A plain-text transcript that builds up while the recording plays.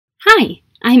Hi,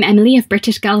 I'm Emily of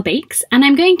British Girl Bakes, and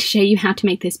I'm going to show you how to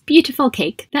make this beautiful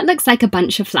cake that looks like a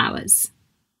bunch of flowers.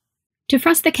 To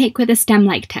frost the cake with a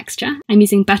stem-like texture, I'm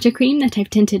using buttercream that I've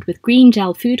tinted with green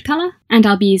gel food colour, and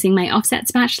I'll be using my offset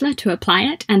spatula to apply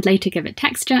it and later give it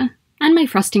texture, and my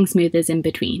frosting smoothers in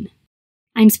between.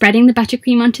 I'm spreading the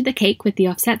buttercream onto the cake with the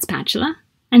offset spatula,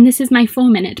 and this is my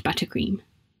 4-minute buttercream.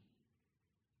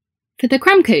 For the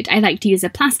crumb coat, I like to use a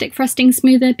plastic frosting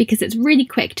smoother because it's really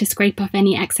quick to scrape off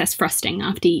any excess frosting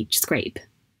after each scrape.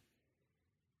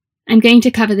 I'm going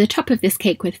to cover the top of this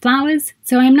cake with flowers,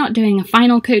 so I'm not doing a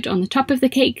final coat on the top of the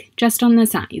cake, just on the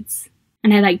sides.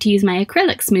 And I like to use my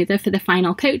acrylic smoother for the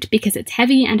final coat because it's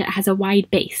heavy and it has a wide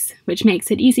base, which makes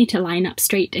it easy to line up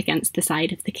straight against the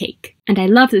side of the cake. And I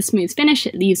love the smooth finish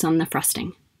it leaves on the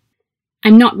frosting.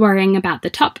 I'm not worrying about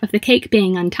the top of the cake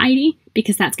being untidy,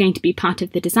 because that's going to be part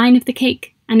of the design of the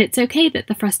cake, and it's okay that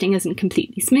the frosting isn't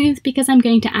completely smooth because I'm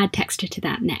going to add texture to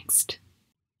that next.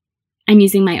 I'm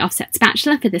using my offset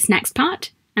spatula for this next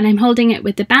part, and I'm holding it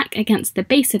with the back against the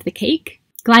base of the cake,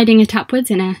 gliding it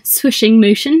upwards in a swooshing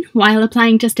motion while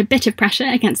applying just a bit of pressure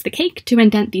against the cake to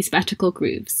indent these vertical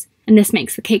grooves, and this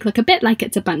makes the cake look a bit like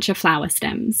it's a bunch of flower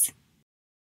stems.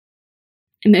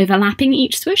 I'm overlapping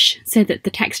each swoosh so that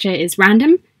the texture is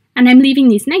random, and I'm leaving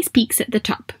these nice peaks at the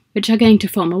top, which are going to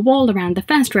form a wall around the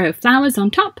first row of flowers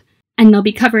on top, and they'll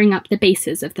be covering up the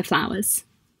bases of the flowers.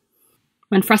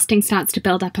 When frosting starts to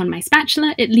build up on my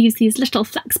spatula, it leaves these little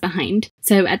flecks behind,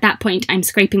 so at that point I'm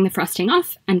scraping the frosting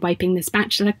off and wiping the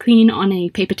spatula clean on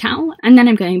a paper towel, and then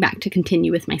I'm going back to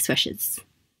continue with my swooshes.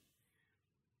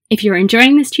 If you're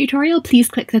enjoying this tutorial, please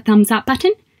click the thumbs up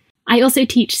button. I also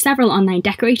teach several online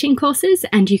decorating courses,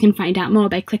 and you can find out more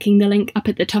by clicking the link up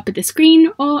at the top of the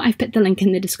screen, or I've put the link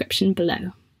in the description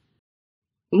below.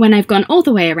 When I've gone all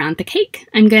the way around the cake,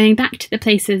 I'm going back to the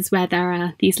places where there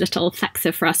are these little flecks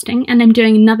of frosting, and I'm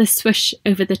doing another swoosh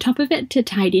over the top of it to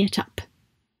tidy it up.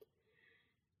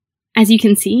 As you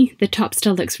can see, the top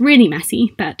still looks really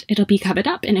messy, but it'll be covered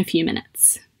up in a few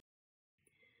minutes.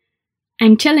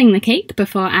 I'm chilling the cake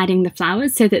before adding the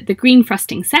flowers so that the green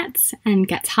frosting sets and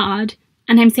gets hard,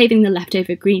 and I'm saving the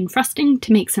leftover green frosting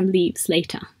to make some leaves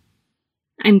later.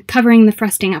 I'm covering the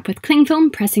frosting up with cling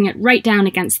film, pressing it right down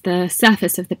against the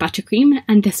surface of the buttercream,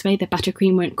 and this way the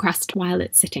buttercream won't crust while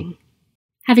it's sitting.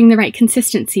 Having the right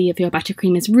consistency of your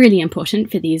buttercream is really important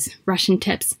for these Russian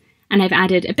tips, and I've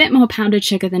added a bit more powdered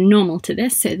sugar than normal to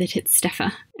this so that it's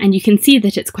stiffer, and you can see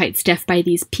that it's quite stiff by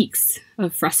these peaks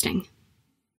of frosting.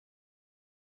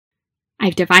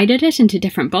 I've divided it into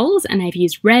different bowls, and I've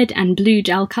used red and blue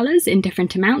gel colours in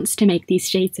different amounts to make these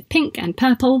shades of pink and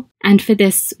purple, and for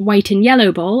this white and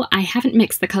yellow bowl I haven't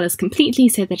mixed the colours completely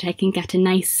so that I can get a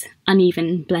nice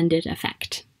uneven blended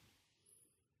effect.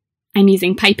 I'm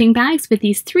using piping bags with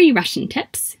these 3 Russian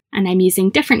tips, and I'm using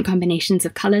different combinations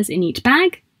of colours in each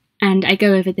bag, and I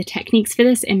go over the techniques for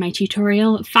this in my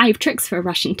tutorial 5 tricks for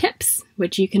Russian tips,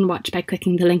 which you can watch by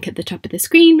clicking the link at the top of the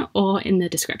screen or in the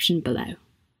description below.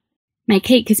 My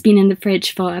cake has been in the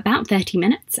fridge for about 30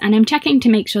 minutes, and I'm checking to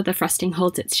make sure the frosting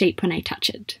holds its shape when I touch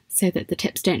it, so that the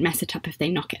tips don't mess it up if they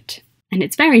knock it. And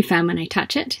it's very firm when I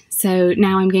touch it, so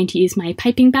now I'm going to use my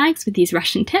piping bags with these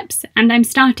Russian tips, and I'm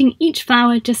starting each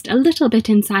flower just a little bit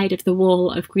inside of the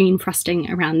wall of green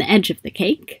frosting around the edge of the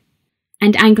cake,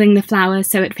 and angling the flower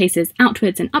so it faces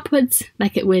outwards and upwards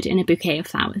like it would in a bouquet of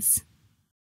flowers.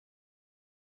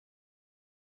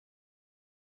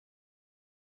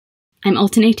 I'm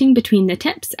alternating between the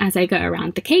tips as I go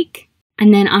around the cake,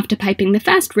 and then after piping the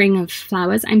first ring of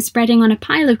flowers I'm spreading on a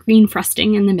pile of green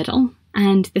frosting in the middle,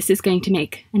 and this is going to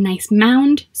make a nice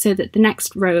mound so that the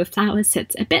next row of flowers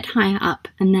sits a bit higher up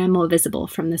and they're more visible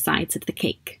from the sides of the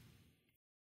cake.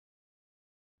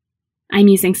 I'm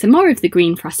using some more of the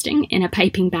green frosting in a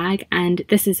piping bag, and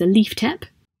this is a leaf tip.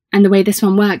 And the way this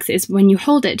one works is when you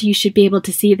hold it, you should be able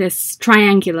to see this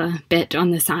triangular bit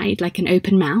on the side, like an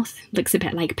open mouth. Looks a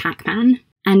bit like Pac-Man.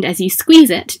 And as you squeeze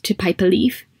it to pipe a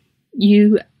leaf,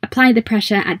 you apply the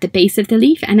pressure at the base of the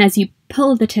leaf, and as you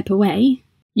pull the tip away,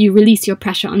 you release your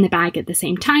pressure on the bag at the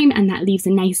same time, and that leaves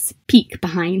a nice peak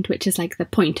behind, which is like the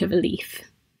point of a leaf.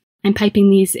 I'm piping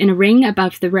these in a ring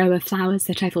above the row of flowers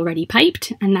that I've already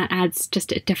piped, and that adds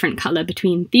just a different colour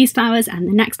between these flowers and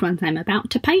the next ones I'm about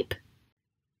to pipe.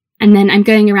 And then I'm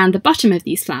going around the bottom of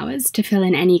these flowers to fill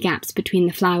in any gaps between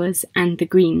the flowers and the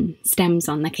green stems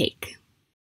on the cake.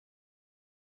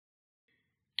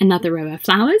 Another row of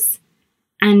flowers,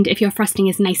 and if your frosting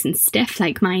is nice and stiff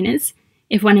like mine is,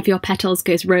 if one of your petals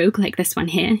goes rogue like this one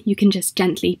here, you can just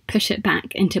gently push it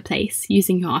back into place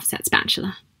using your offset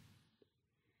spatula.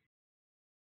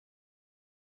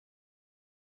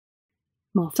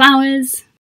 More flowers,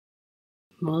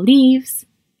 more leaves,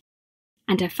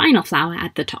 and a final flower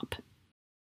at the top.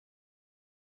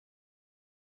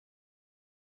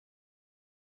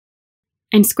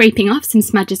 I'm scraping off some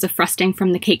smudges of frosting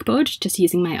from the cake board, just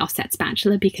using my offset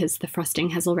spatula because the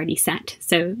frosting has already set,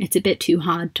 so it's a bit too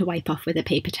hard to wipe off with a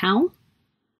paper towel.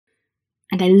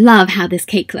 And I love how this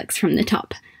cake looks from the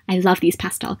top. I love these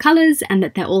pastel colours and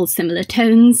that they're all similar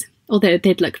tones, although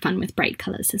they'd look fun with bright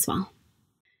colours as well.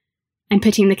 I'm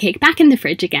putting the cake back in the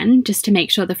fridge again, just to make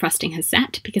sure the frosting has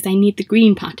set, because I need the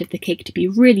green part of the cake to be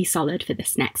really solid for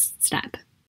this next step.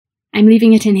 I'm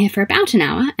leaving it in here for about an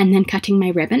hour and then cutting my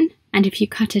ribbon, and if you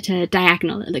cut it a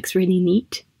diagonal it looks really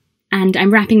neat. And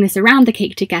I'm wrapping this around the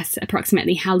cake to guess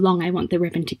approximately how long I want the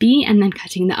ribbon to be, and then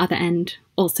cutting the other end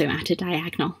also at a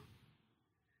diagonal.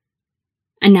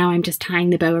 And now I'm just tying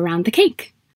the bow around the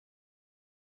cake.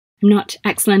 I'm not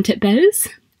excellent at bows,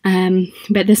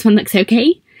 but this one looks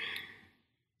okay.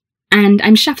 And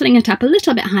I'm shuffling it up a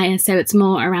little bit higher so it's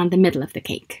more around the middle of the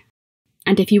cake.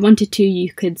 And if you wanted to,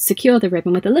 you could secure the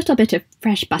ribbon with a little bit of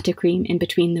fresh buttercream in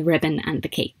between the ribbon and the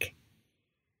cake.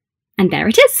 And there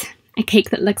it is, a cake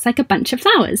that looks like a bunch of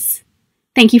flowers.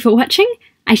 Thank you for watching.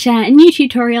 I share a new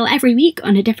tutorial every week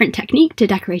on a different technique to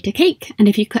decorate a cake, and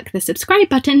if you click the subscribe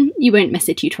button, you won't miss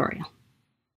a tutorial.